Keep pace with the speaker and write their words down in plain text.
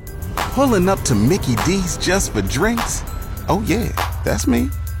Pulling up to Mickey D's just for drinks? Oh yeah, that's me.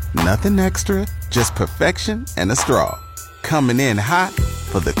 Nothing extra, just perfection and a straw. Coming in hot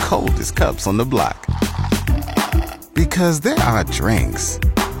for the coldest cups on the block. Because there are drinks.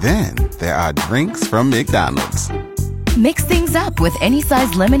 Then there are drinks from McDonald's. Mix things up with any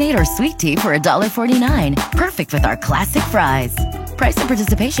size lemonade or sweet tea for $1.49. Perfect with our classic fries. Price and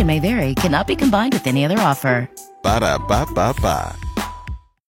participation may vary. Cannot be combined with any other offer. Ba-da-ba-ba-ba.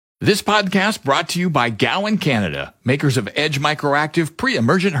 This podcast brought to you by Gowan Canada, makers of Edge Microactive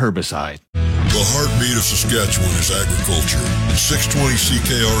pre-emergent herbicide. The heartbeat of Saskatchewan is agriculture, and 620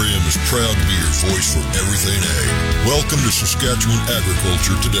 CKRM is proud to be your voice for everything ag. Welcome to Saskatchewan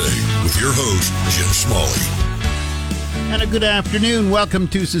Agriculture Today with your host, Jim Smalley. And a good afternoon. Welcome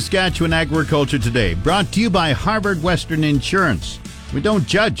to Saskatchewan Agriculture Today, brought to you by Harvard Western Insurance. We don't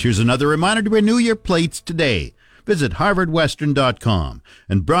judge. Here's another reminder to renew your plates today. Visit harvardwestern.com.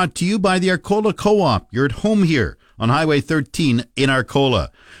 And brought to you by the Arcola Co-op. You're at home here on Highway 13 in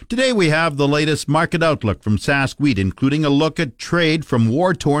Arcola. Today we have the latest market outlook from Sask Wheat, including a look at trade from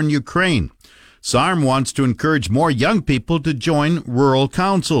war-torn Ukraine. SARM wants to encourage more young people to join rural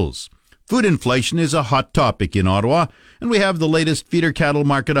councils. Food inflation is a hot topic in Ottawa, and we have the latest feeder cattle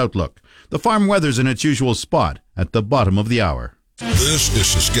market outlook. The farm weather's in its usual spot at the bottom of the hour. This is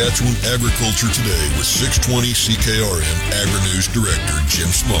Saskatchewan Agriculture Today with 620 CKRM Agri-News Director Jim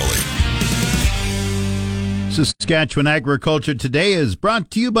Smalley. Saskatchewan Agriculture Today is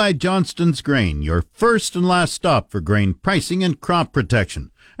brought to you by Johnston's Grain, your first and last stop for grain pricing and crop protection.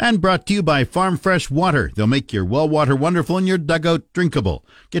 And brought to you by Farm Fresh Water. They'll make your well water wonderful and your dugout drinkable.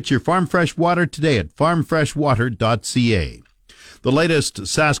 Get your Farm Fresh Water today at farmfreshwater.ca. The latest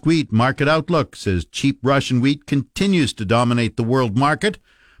Sask Wheat market outlook says cheap Russian wheat continues to dominate the world market.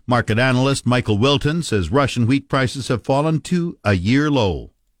 Market analyst Michael Wilton says Russian wheat prices have fallen to a year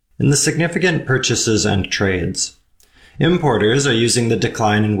low. In the significant purchases and trades, importers are using the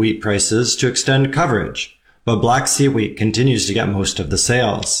decline in wheat prices to extend coverage, but Black Sea wheat continues to get most of the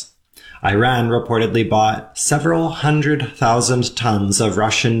sales. Iran reportedly bought several 100,000 tons of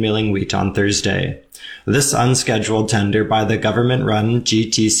Russian milling wheat on Thursday. This unscheduled tender by the government-run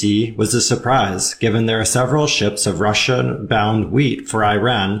GTC was a surprise, given there are several ships of Russian-bound wheat for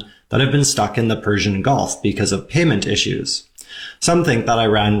Iran that have been stuck in the Persian Gulf because of payment issues. Some think that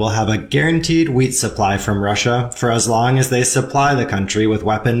Iran will have a guaranteed wheat supply from Russia for as long as they supply the country with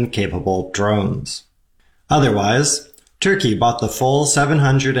weapon-capable drones. Otherwise, Turkey bought the full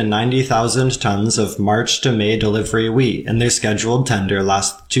 790,000 tons of March to May delivery wheat in their scheduled tender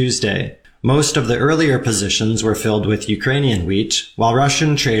last Tuesday. Most of the earlier positions were filled with Ukrainian wheat, while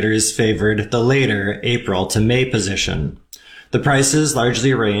Russian traders favored the later April to May position. The prices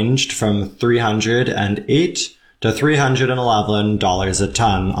largely ranged from $308 to $311 a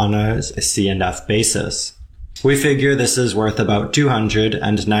ton on a C&F basis. We figure this is worth about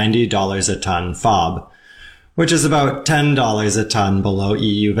 $290 a ton FOB, which is about $10 a ton below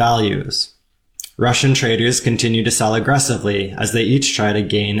EU values. Russian traders continue to sell aggressively as they each try to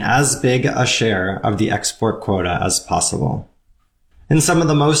gain as big a share of the export quota as possible. In some of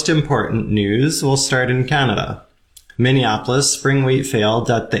the most important news, we'll start in Canada. Minneapolis spring wheat failed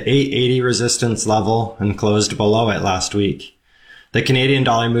at the 880 resistance level and closed below it last week. The Canadian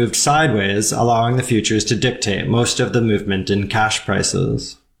dollar moved sideways, allowing the futures to dictate most of the movement in cash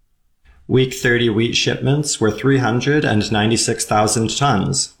prices. Week 30 wheat shipments were 396,000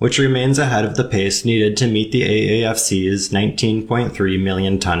 tons, which remains ahead of the pace needed to meet the AAFC's 19.3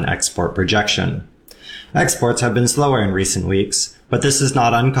 million ton export projection. Exports have been slower in recent weeks, but this is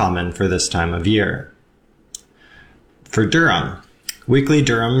not uncommon for this time of year. For durum, weekly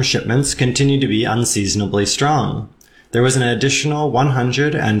durum shipments continue to be unseasonably strong. There was an additional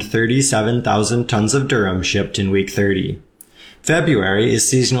 137,000 tons of durum shipped in week 30. February is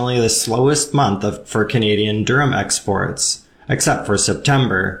seasonally the slowest month for Canadian durum exports, except for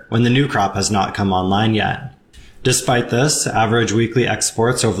September, when the new crop has not come online yet. Despite this, average weekly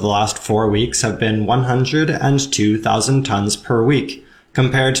exports over the last 4 weeks have been 102,000 tons per week,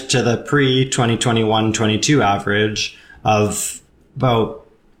 compared to the pre-2021-22 average of about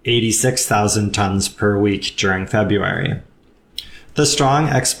 86,000 tons per week during February. The strong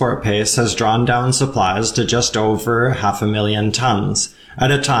export pace has drawn down supplies to just over 500,000 tons,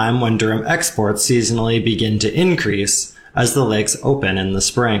 at a time when durum exports seasonally begin to increase as the lakes open in the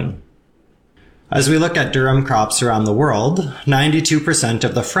spring. As we look at durum crops around the world, 92%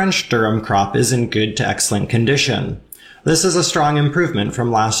 of the French durum crop is in good to excellent condition. This is a strong improvement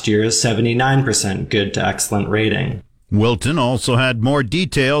from last year's 79% good to excellent rating. Wilton also had more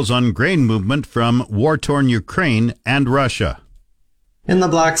details on grain movement from war-torn Ukraine and Russia. In the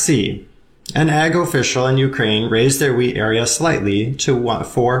Black Sea, an ag official in Ukraine raised their wheat area slightly to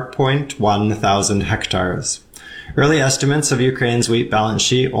 4.1 thousand hectares. Early estimates of Ukraine's wheat balance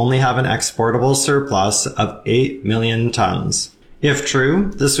sheet only have an exportable surplus of 8 million tons. If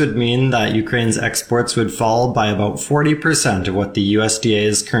true, this would mean that Ukraine's exports would fall by about 40% of what the USDA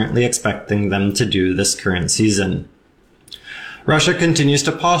is currently expecting them to do this current season. Russia continues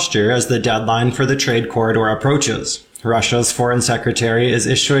to posture as the deadline for the trade corridor approaches. Russia's foreign secretary is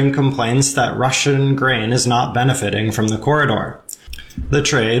issuing complaints that Russian grain is not benefiting from the corridor. The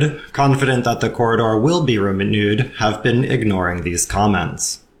trade, confident that the corridor will be renewed, have been ignoring these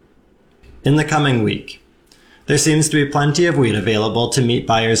comments. In the coming week, there seems to be plenty of wheat available to meet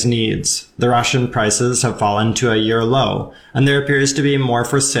buyers' needs. The Russian prices have fallen to a year low, and there appears to be more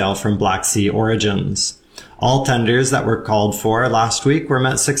for sale from Black Sea origins. All tenders that were called for last week were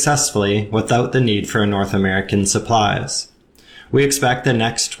met successfully without the need for North American supplies. We expect the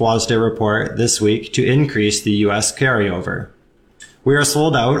next WASDE report this week to increase the U.S. carryover. We are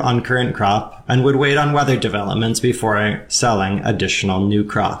sold out on current crop and would wait on weather developments before selling additional new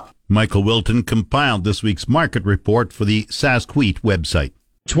crop. Michael Wilton compiled this week's market report for the Sask Wheat website.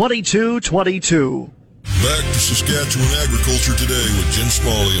 2222. Back to Saskatchewan Agriculture Today with Jim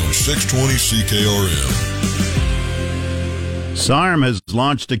Smalley on 620 CKRM. SARM has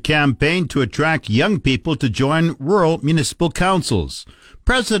launched a campaign to attract young people to join rural municipal councils.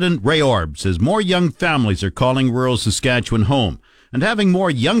 President Ray Orb says more young families are calling rural Saskatchewan home, and having more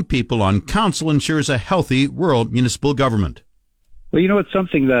young people on council ensures a healthy rural municipal government. Well, it's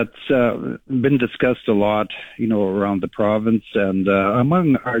something that's been discussed a lot, around the province and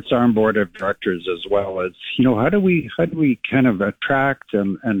among our SARM board of directors as well as, how do we kind of attract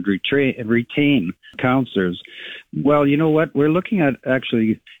and retain councillors? Well, you know what? We're looking at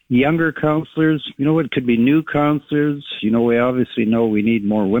actually younger councillors. It could be new councillors. We obviously know we need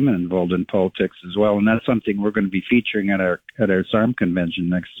more women involved in politics as well, and that's something we're going to be featuring at our SARM convention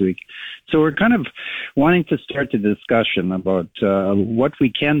next week. So we're kind of wanting to start the discussion about what we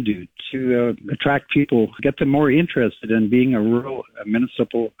can do to attract people, get them more interested in being a rural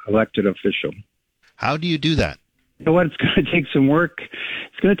municipal elected official. How do you do that? You know what? It's going to take some work.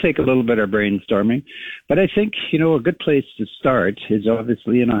 It's going to take a little bit of brainstorming. But I think, a good place to start is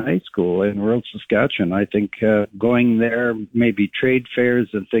obviously in a high school in rural Saskatchewan. I think going there, maybe trade fairs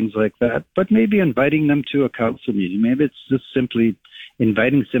and things like that, but maybe inviting them to a council meeting. Maybe it's just simply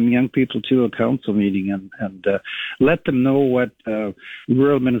inviting some young people to a council meeting and let them know what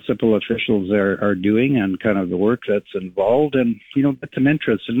rural municipal officials are doing and kind of the work that's involved and, get them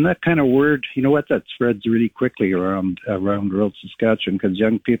interested. And that kind of word, that spreads really quickly around rural Saskatchewan because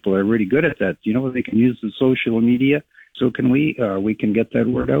young people are really good at that. They can use the social media. So can we can get that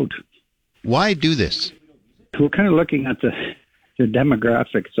word out. Why do this? We're kind of looking at the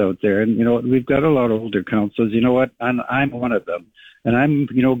demographics out there. And, we've got a lot of older councils. And I'm one of them. And I'm,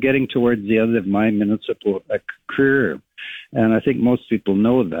 getting towards the end of my municipal career. And I think most people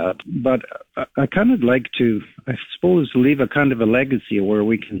know that. But I kind of like to, I suppose, leave a kind of a legacy where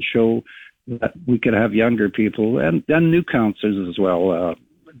we can show that we could have younger people and new councillors as well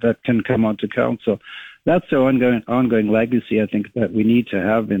that can come onto council. That's the ongoing legacy I think that we need to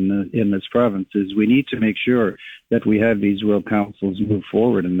have in this province is we need to make sure that we have these rural councils move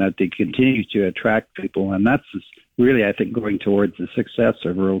forward and that they continue to attract people. And that's really, I think, going towards the success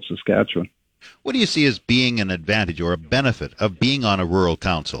of rural Saskatchewan. What do you see as being an advantage or a benefit of being on a rural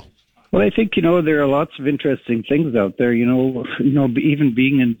council? Well, I think, there are lots of interesting things out there, even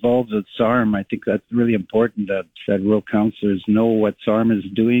being involved with SARM, I think that's really important that rural councillors know what SARM is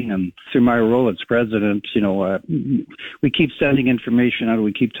doing. And through my role as president, we keep sending information out,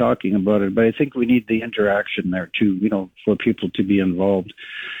 we keep talking about it, but I think we need the interaction there too, for people to be involved.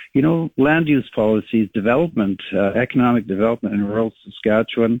 Land use policies, development, economic development in rural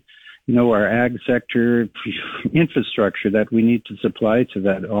Saskatchewan, our ag sector, infrastructure that we need to supply to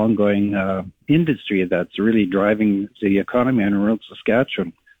that ongoing industry that's really driving the economy in rural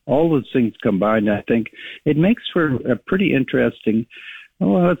Saskatchewan. All those things combined, I think, it makes for a pretty interesting,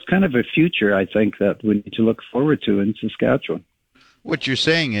 it's kind of a future, I think, that we need to look forward to in Saskatchewan. What you're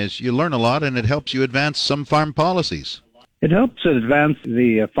saying is you learn a lot and it helps you advance some farm policies. It helps advance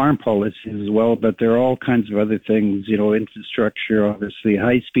the farm policies as well, but there are all kinds of other things, infrastructure, obviously,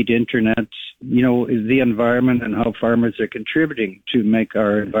 high-speed internet, the environment and how farmers are contributing to make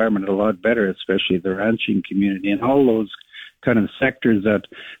our environment a lot better, especially the ranching community and all those kind of sectors that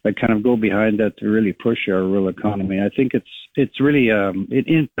kind of go behind that to really push our rural economy. I think it's really an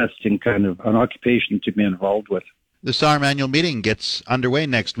interesting kind of an occupation to be involved with. The SARM annual meeting gets underway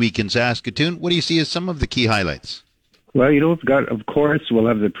next week in Saskatoon. What do you see as some of the key highlights? Well, of course, we'll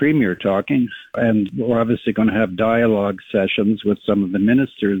have the Premier talking, and we're obviously going to have dialogue sessions with some of the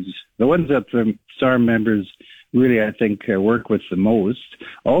ministers, the ones that the SARM members really, I think, work with the most.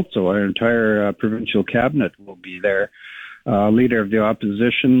 Also, our entire provincial cabinet will be there. Leader of the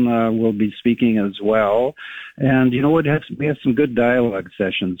opposition will be speaking as well. And, we have some good dialogue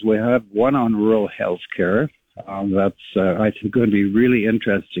sessions. We have one on rural health care. That's, I think, going to be really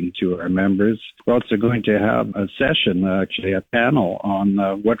interesting to our members. We're also going to have a session, actually a panel on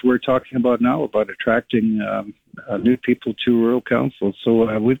what we're talking about now, about attracting new people to rural council.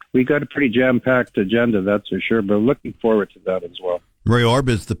 So we've got a pretty jam-packed agenda, that's for sure, but looking forward to that as well. Ray Orb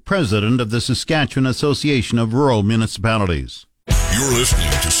is the president of the Saskatchewan Association of Rural Municipalities. You're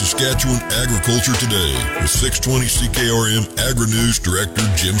listening to Saskatchewan Agriculture Today with 620 CKRM Agri-News Director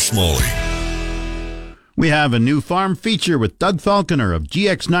Jim Smalley. We have a new farm feature with Doug Falconer of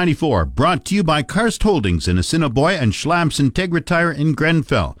GX94, brought to you by Karst Holdings in Assiniboia and Schlamps Integra Tire in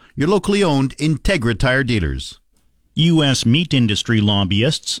Grenfell, your locally owned Integra Tire dealers. U.S. meat industry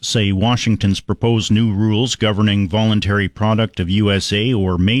lobbyists say Washington's proposed new rules governing voluntary product of USA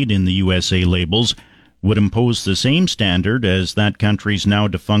or made in the USA labels would impose the same standard as that country's now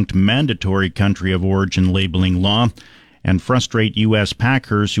defunct mandatory country of origin labeling law and frustrate U.S.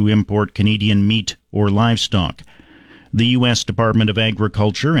 packers who import Canadian meat or livestock. The U.S. Department of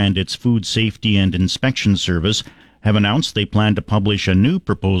Agriculture and its Food Safety and Inspection Service have announced they plan to publish a new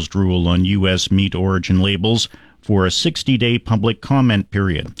proposed rule on U.S. meat origin labels for a 60-day public comment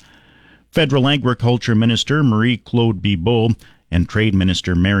period. Federal Agriculture Minister Marie-Claude Bibeau and Trade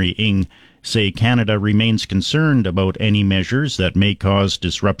Minister Mary Ng say Canada remains concerned about any measures that may cause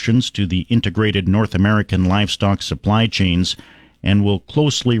disruptions to the integrated North American livestock supply chains and will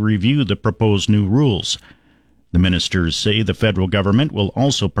closely review the proposed new rules. The ministers say the federal government will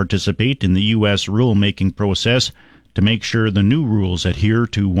also participate in the U.S. rulemaking process to make sure the new rules adhere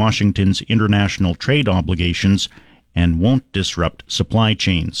to Washington's international trade obligations and won't disrupt supply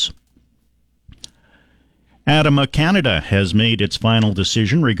chains. ADAMA Canada has made its final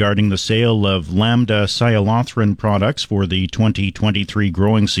decision regarding the sale of Lambda Cyhalothrin products for the 2023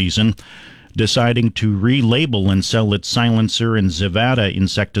 growing season, deciding to relabel and sell its Silencer and Zivada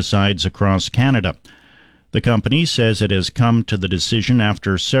insecticides across Canada. The company says it has come to the decision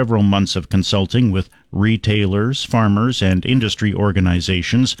after several months of consulting with retailers, farmers, and industry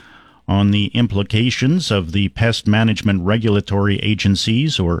organizations on the implications of the Pest Management Regulatory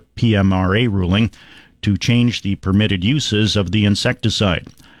Agencies, or PMRA, ruling to change the permitted uses of the insecticide.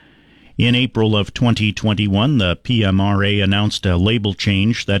 In April of 2021, the PMRA announced a label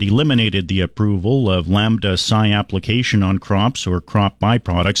change that eliminated the approval of Lambda Cy application on crops or crop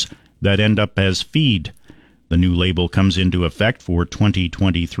byproducts that end up as feed. The new label comes into effect for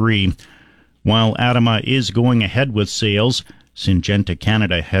 2023. While ADAMA is going ahead with sales, Syngenta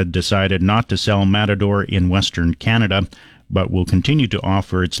Canada had decided not to sell Matador in Western Canada, but will continue to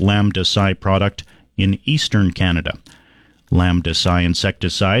offer its Lambda Cy product in Eastern Canada. Lambda Cy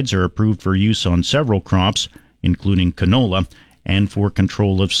insecticides are approved for use on several crops, including canola, and for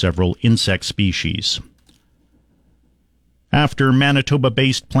control of several insect species. After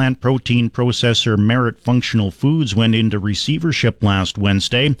Manitoba-based plant protein processor Merit Functional Foods went into receivership last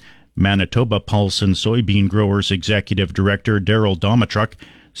Wednesday, Manitoba Pulse and Soybean Growers Executive Director Daryl Domatruk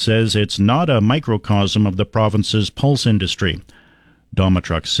says it's not a microcosm of the province's pulse industry.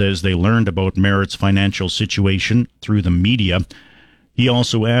 Domatruk says they learned about Merit's financial situation through the media. He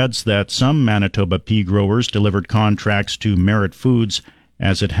also adds that some Manitoba pea growers delivered contracts to Merit Foods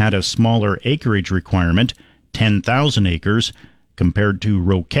as it had a smaller acreage requirement, 10,000 acres, compared to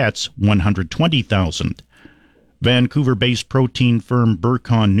Roquette's 120,000. Vancouver-based protein firm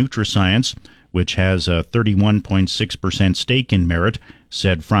Burcon Nutriscience, which has a 31.6% stake in Merit,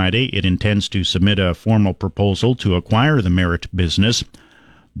 said Friday it intends to submit a formal proposal to acquire the Merit business.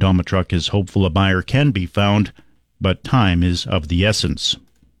 Domatruk is hopeful a buyer can be found, but time is of the essence.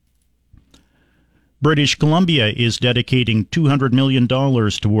 British Columbia is dedicating $200 million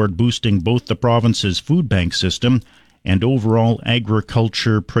toward boosting both the province's food bank system and overall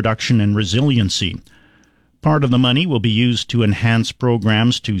agriculture production and resiliency. Part of the money will be used to enhance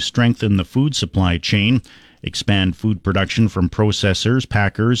programs to strengthen the food supply chain, expand food production from processors,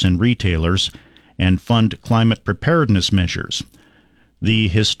 packers, and retailers, and fund climate preparedness measures. The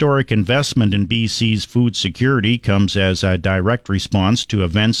historic investment in BC's food security comes as a direct response to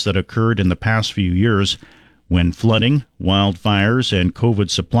events that occurred in the past few years when flooding, wildfires, and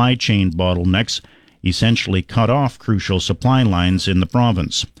COVID supply chain bottlenecks essentially cut off crucial supply lines in the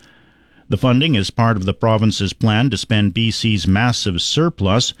province. The funding is part of the province's plan to spend BC's massive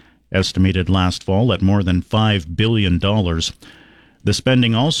surplus estimated last fall at more than $5 billion. The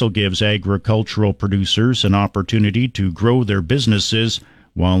spending also gives agricultural producers an opportunity to grow their businesses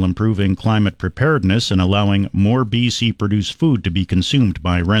while improving climate preparedness and allowing more BC-produced food to be consumed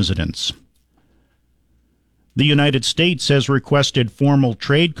by residents. The United States has requested formal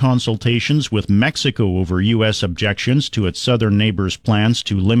trade consultations with Mexico over U.S. objections to its southern neighbor's plans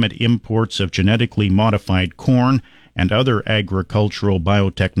to limit imports of genetically modified corn and other agricultural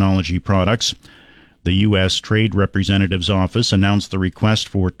biotechnology products. The U.S. Trade Representative's office announced the request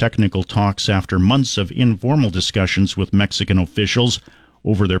for technical talks after months of informal discussions with Mexican officials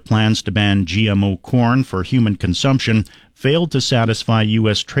over their plans to ban GMO corn for human consumption failed to satisfy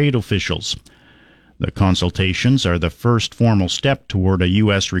U.S. trade officials. The consultations are the first formal step toward a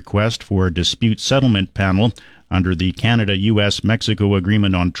U.S. request for a dispute settlement panel under the Canada-U.S.-Mexico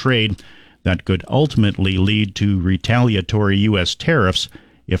Agreement on Trade that could ultimately lead to retaliatory U.S. tariffs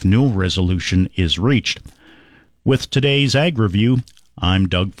if no resolution is reached. With today's Ag Review, I'm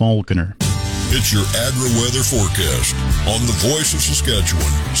Doug Falconer. It's your agri-weather forecast on the Voice of Saskatchewan,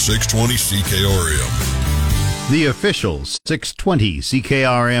 620 CKRM. The official 620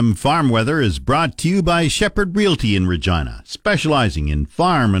 CKRM Farm Weather is brought to you by Shepherd Realty in Regina, specializing in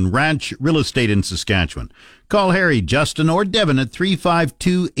farm and ranch real estate in Saskatchewan. Call Harry, Justin, or Devin at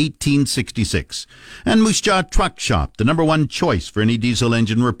 352-1866. And Moose Jaw Truck Shop, the #1 choice for any diesel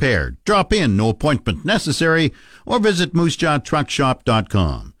engine repair. Drop in, no appointment necessary, or visit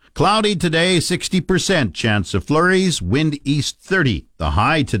moosejawtruckshop.com. Cloudy today, 60% chance of flurries, wind east 30. The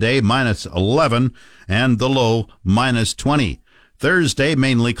high today, -11, and the low, -20. Thursday,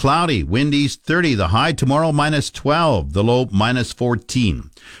 mainly cloudy, wind east 30. The high tomorrow, -12, the low, -14.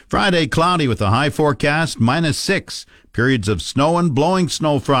 Friday, cloudy with a high forecast, -6. Periods of snow and blowing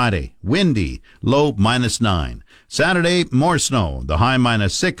snow Friday, windy, low, -9. Saturday, more snow, the high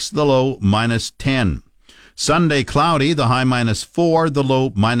 -6, the low, -10. Sunday, cloudy, the high -4, the low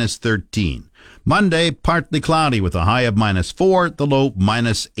 -13. Monday, partly cloudy with a high of -4, the low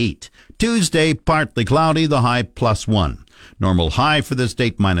 -8. Tuesday, partly cloudy, the high +1. Normal high for this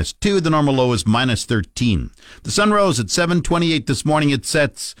date -2, the normal low is -13. The sun rose at 7:28 this morning. It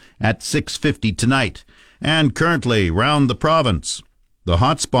sets at 6:50 tonight. And currently, round the province, the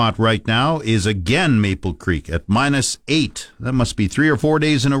hot spot right now is again Maple Creek at -8. That must be 3 or 4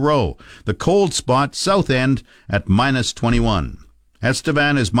 days in a row. The cold spot, South End, at -21.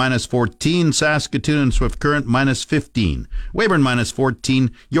 Estevan is -14. Saskatoon and Swift Current -15. Weyburn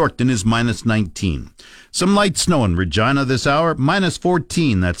 -14. Yorkton is -19. Some light snow in Regina this hour,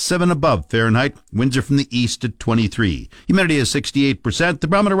 -14. That's 7 above Fahrenheit. Winds are from the east at 23. Humidity is 68%. The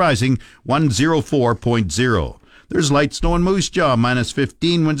barometer rising 104.0. There's light snow in Moose Jaw,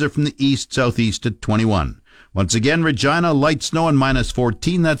 -15. Winds are from the east-southeast at 21. Once again, Regina, light snow and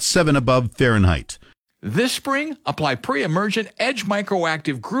 -14. That's 7 above Fahrenheit. This spring, apply pre-emergent Edge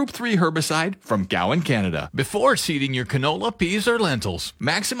Microactive Group 3 herbicide from Gowan, Canada, before seeding your canola, peas, or lentils.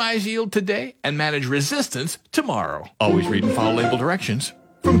 Maximize yield today and manage resistance tomorrow. Always read and follow label directions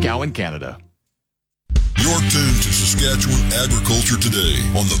from Gowan, Canada. You're tuned to Saskatchewan Agriculture Today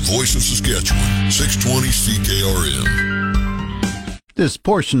on the Voice of Saskatchewan, 620 CKRM. This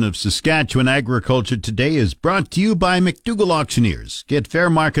portion of Saskatchewan Agriculture Today is brought to you by McDougall Auctioneers. Get fair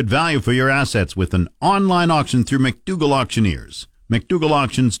market value for your assets with an online auction through McDougall Auctioneers.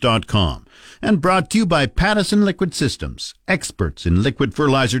 McDougallAuctions.com. And brought to you by Pattison Liquid Systems, experts in liquid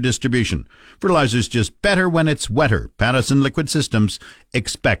fertilizer distribution. Fertilizer's just better when it's wetter. Pattison Liquid Systems,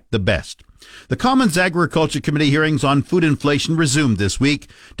 expect the best. The Commons Agriculture Committee hearings on food inflation resumed this week.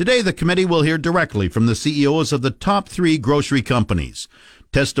 Today, the committee will hear directly from the CEOs of the top 3 grocery companies.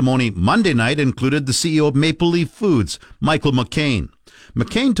 Testimony Monday night included the CEO of Maple Leaf Foods, Michael McCain.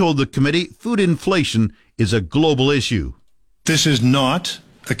 McCain told the committee food inflation is a global issue. This is not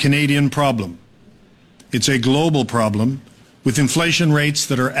a Canadian problem. It's a global problem with inflation rates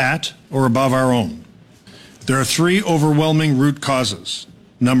that are at or above our own. There are 3 overwhelming root causes.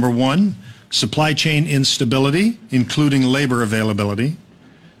 Number 1, supply chain instability, including labor availability.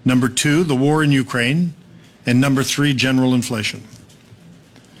 Number 2, the war in Ukraine. And number 3, general inflation.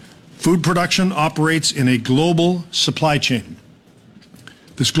 Food production operates in a global supply chain.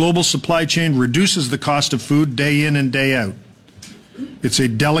 This global supply chain reduces the cost of food day in and day out. It's a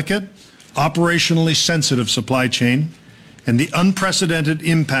delicate, operationally sensitive supply chain, and the unprecedented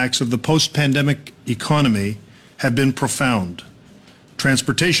impacts of the post-pandemic economy have been profound.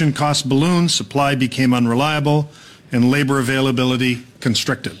 Transportation costs ballooned, supply became unreliable, and labor availability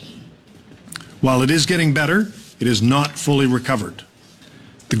constricted. While it is getting better, it is not fully recovered.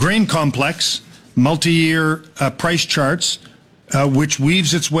 The grain complex, multi-year price charts which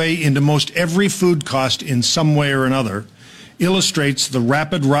weaves its way into most every food cost in some way or another, illustrates the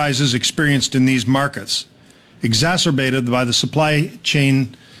rapid rises experienced in these markets, exacerbated by the supply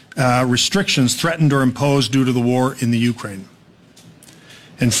chain restrictions threatened or imposed due to the war in the Ukraine.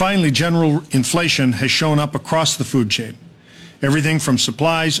 And finally, general inflation has shown up across the food chain. Everything from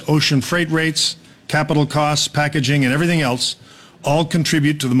supplies, ocean freight rates, capital costs, packaging, and everything else all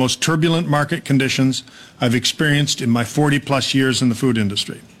contribute to the most turbulent market conditions I've experienced in my 40-plus years in the food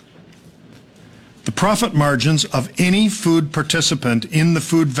industry. The profit margins of any food participant in the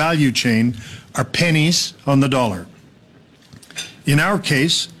food value chain are pennies on the dollar. In our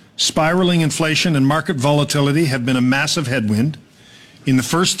case, spiraling inflation and market volatility have been a massive headwind. In the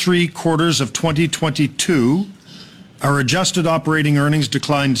first 3 quarters of 2022, our adjusted operating earnings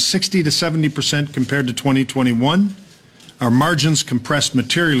declined 60 to 70% compared to 2021. Our margins compressed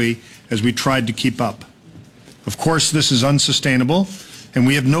materially as we tried to keep up. Of course, this is unsustainable, and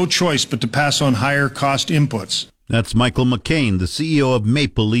we have no choice but to pass on higher cost inputs. That's Michael McCain, the CEO of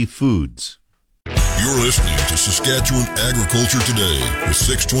Maple Leaf Foods. You're listening to Saskatchewan Agriculture Today with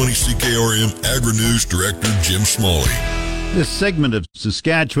 620 CKRM Agri-News Director Jim Smalley. This segment of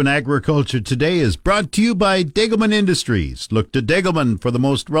Saskatchewan Agriculture Today is brought to you by Degelman Industries. Look to Degelman for the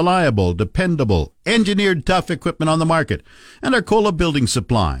most reliable, dependable, engineered tough equipment on the market. And Arcola Building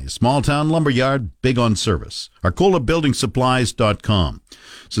Supply, small town lumberyard, big on service. ArcolaBuildingSupplies.com.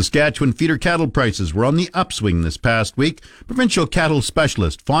 Saskatchewan feeder cattle prices were on the upswing this past week. Provincial cattle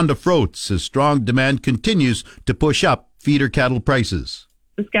specialist Fonda Froats says strong demand continues to push up feeder cattle prices.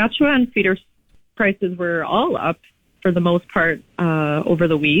 Saskatchewan feeder prices were all up for the most part over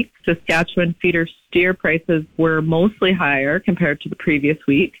the week. Saskatchewan feeder steer prices were mostly higher compared to the previous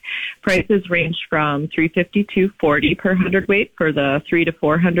week. Prices ranged from $350 to $440 per hundredweight for the 3 to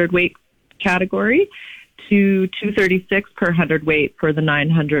 4 hundredweight category to $236 per hundredweight for the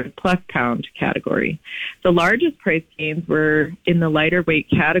 900 plus pound category. The largest price gains were in the lighter weight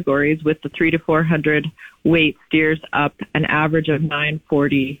categories, with the 3 to 400 weight steers up an average of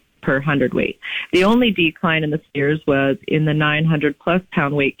 $940 per hundredweight. The only decline in the steers was in the 900 plus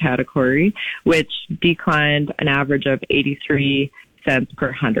pound weight category, which declined an average of 83 cents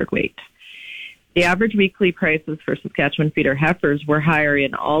per hundredweight. The average weekly prices for Saskatchewan feeder heifers were higher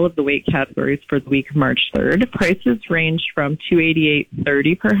in all of the weight categories for the week of March 3rd. Prices ranged from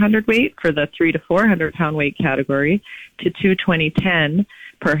 $288.30 per hundredweight for the 3 to 400 pound weight category to $220.10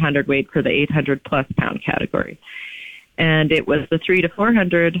 per hundredweight for the 800 plus pound category. And it was the 3 to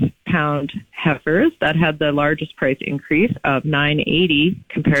 400 pound heifers that had the largest price increase of $9.80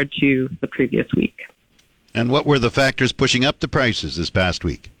 compared to the previous week. And what were the factors pushing up the prices this past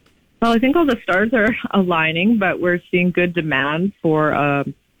week? Well, I think all the stars are aligning, but we're seeing good demand for a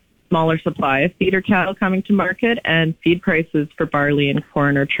smaller supply of feeder cattle coming to market, and feed prices for barley and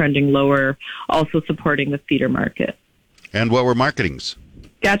corn are trending lower, also supporting the feeder market. And what were marketings?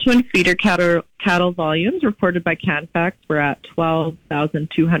 Saskatchewan feeder cattle volumes reported by Canfax were at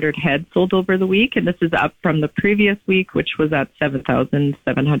 12,200 head sold over the week, and this is up from the previous week, which was at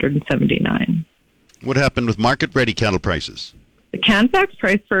 7,779. What happened with market-ready cattle prices? The Canfax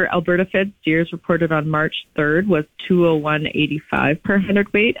price for Alberta fed steers reported on March 3rd was $201.85 per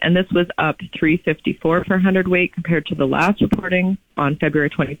hundredweight, and this was up $354 per hundredweight compared to the last reporting on February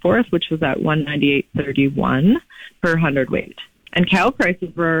 24th, which was at $198.31 per hundredweight. And cow prices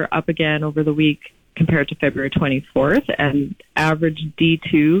were up again over the week compared to February 24th, and average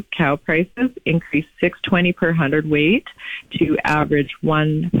D2 cow prices increased $6.20 per hundredweight to average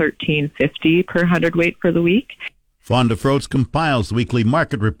 $113.50 per hundredweight for the week. Fonda Froats compiles the weekly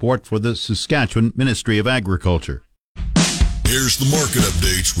market report for the Saskatchewan Ministry of Agriculture. Here's the market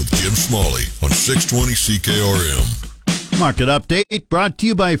updates with Jim Smalley on 620 CKRM. Market update brought to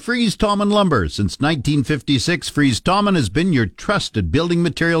you by Fries Tallman Lumber. Since 1956, Fries Tallman has been your trusted building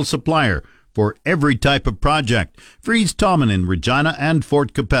material supplier for every type of project. Fries Tallman in Regina and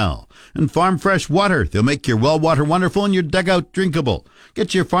Fort Capel. And Farm Fresh Water. They'll make your well water wonderful and your dugout drinkable.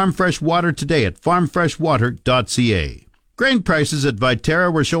 Get your Farm Fresh Water today at farmfreshwater.ca. Grain prices at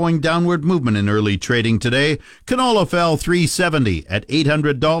Viterra were showing downward movement in early trading today. Canola fell $3.70 at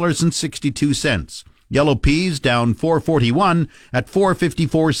 $800.62. Yellow peas down $4.41 at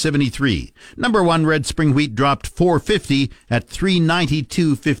 $4.54.73. Number 1 red spring wheat dropped $4.50 at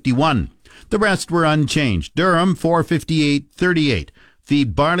 $3.92.51. The rest were unchanged. Durum $4.58.38.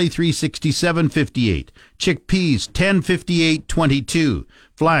 Feed barley $3.67.58. Chickpeas $10.58.22.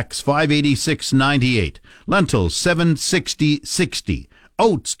 Flax $5.86.98. Lentils $7.60.60.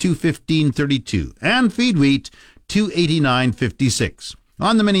 Oats $2.15.32. And feed wheat $2.89.56.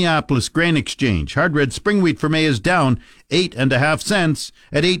 On the Minneapolis Grain Exchange, hard red spring wheat for May is down 8.5 cents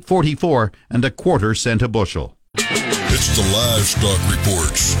at $8.44 1/4 cents a bushel. It's the Livestock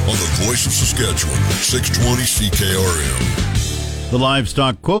Reports on the Voice of Saskatchewan, 620 CKRM. The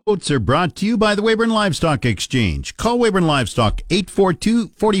livestock quotes are brought to you by the Weyburn Livestock Exchange. Call Weyburn Livestock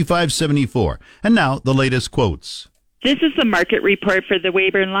 842-4574. And now, the latest quotes. This is the market report for the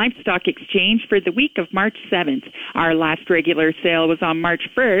Weyburn Livestock Exchange for the week of March 7th. Our last regular sale was on March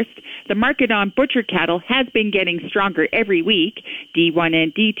 1st. The market on butcher cattle has been getting stronger every week. D1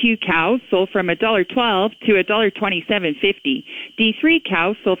 and D2 cows sold from $1.12 to $1.2750. D3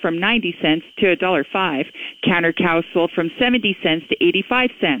 cows sold from 90 cents to $1.05. Counter cows sold from 70 cents to 85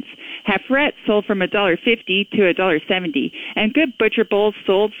 cents. Heiferettes sold from $1.50 to $1.70. And good butcher bulls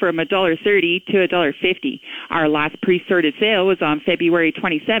sold from $1.30 to $1.50. Our last pre-sorted sale was on February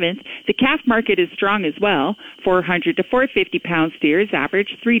 27th. The calf market is strong as well. 400 to 450 pound steers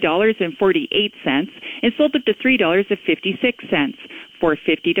averaged $3.48 and sold up to $3.56.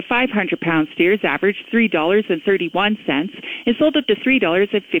 450 to 500 pound steers averaged $3.31 and sold up to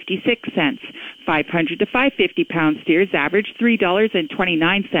 $3.56. 500 to 550 pound steers averaged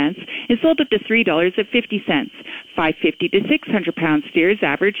 $3.29 and sold up to $3.50. 550 to 600 pound steers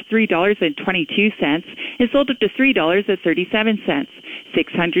averaged $3.22 and sold up to $3.37.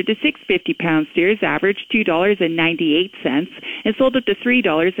 600 to 650 pound steers averaged $2.98 and sold up to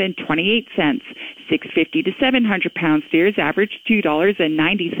 $3.28. 650 to 700 pound steers averaged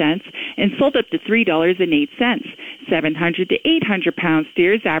 $2.90 and sold up to $3.08. 700 to 800 pound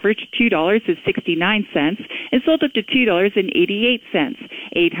steers averaged $2.69 and sold up to $2.88.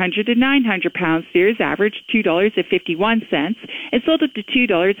 800 to 900 pound steers averaged $2.51 and sold up to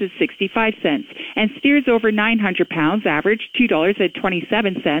 $2.65. And steers over 900 pounds averaged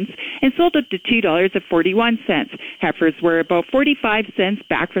 $2.27 and sold up to $2.41. Heifers were about 45 cents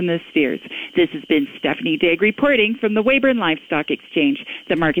back from the steers. This has been Stephanie Digg reporting from the Weyburn Livestock Exchange,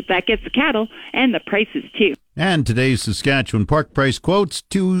 the market that gets the cattle and the prices too. And today's Saskatchewan pork price quotes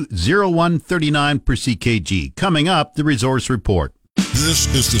 $2.0139 per CKG. Coming up, the resource report. This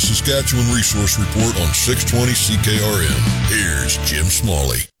is the Saskatchewan Resource Report on 620 CKRM. Here's Jim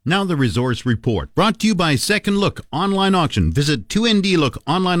Smalley. Now the resource report, brought to you by Second Look Online Auction. Visit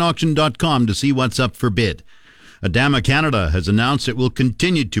 2ndlookonlineauction.com to see what's up for bid. Adama Canada has announced it will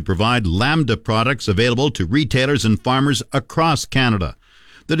continue to provide Lambda products available to retailers and farmers across Canada.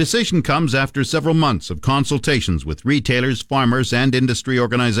 The decision comes after several months of consultations with retailers, farmers, and industry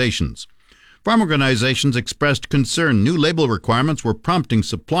organizations. Farm organizations expressed concern new label requirements were prompting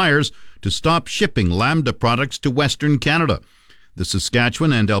suppliers to stop shipping Lambda products to Western Canada. The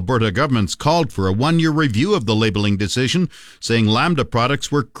Saskatchewan and Alberta governments called for a one-year review of the labeling decision, saying Lambda products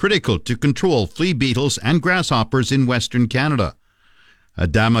were critical to control flea beetles and grasshoppers in Western Canada.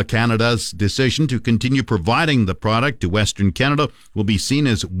 Adama Canada's decision to continue providing the product to Western Canada will be seen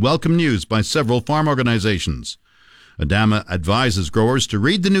as welcome news by several farm organizations. Adama advises growers to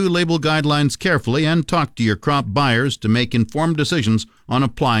read the new label guidelines carefully and talk to your crop buyers to make informed decisions on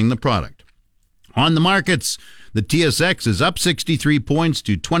applying the product. On the markets, the TSX is up 63 points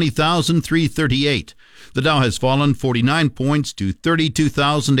to 20,338. The Dow has fallen 49 points to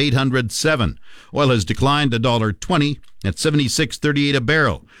 32,807. Oil has declined $1.20 at 76.38 a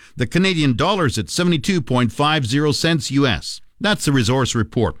barrel. The Canadian dollar is at 72.50 cents U.S. That's the resource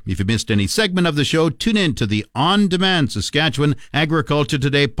report. If you missed any segment of the show, tune in to the On-Demand Saskatchewan Agriculture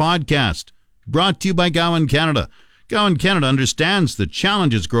Today podcast, brought to you by Gowan Canada. Gowan Canada understands the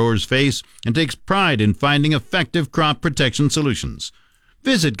challenges growers face and takes pride in finding effective crop protection solutions.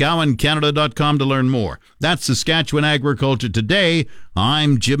 Visit GowanCanada.com to learn more. That's Saskatchewan Agriculture Today.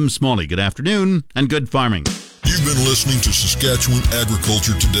 I'm Jim Smalley. Good afternoon and good farming. You've been listening to Saskatchewan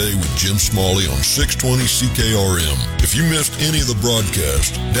Agriculture Today with Jim Smalley on 620 CKRM. If you missed any of the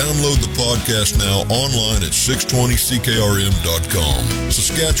broadcast, download the podcast now online at 620ckrm.com.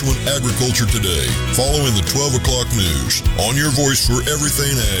 Saskatchewan Agriculture Today, following the 12 o'clock news. On your voice for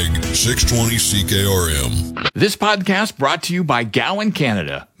everything ag, 620 CKRM. This podcast brought to you by Gowan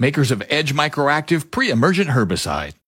Canada, makers of Edge Microactive pre-emergent herbicide.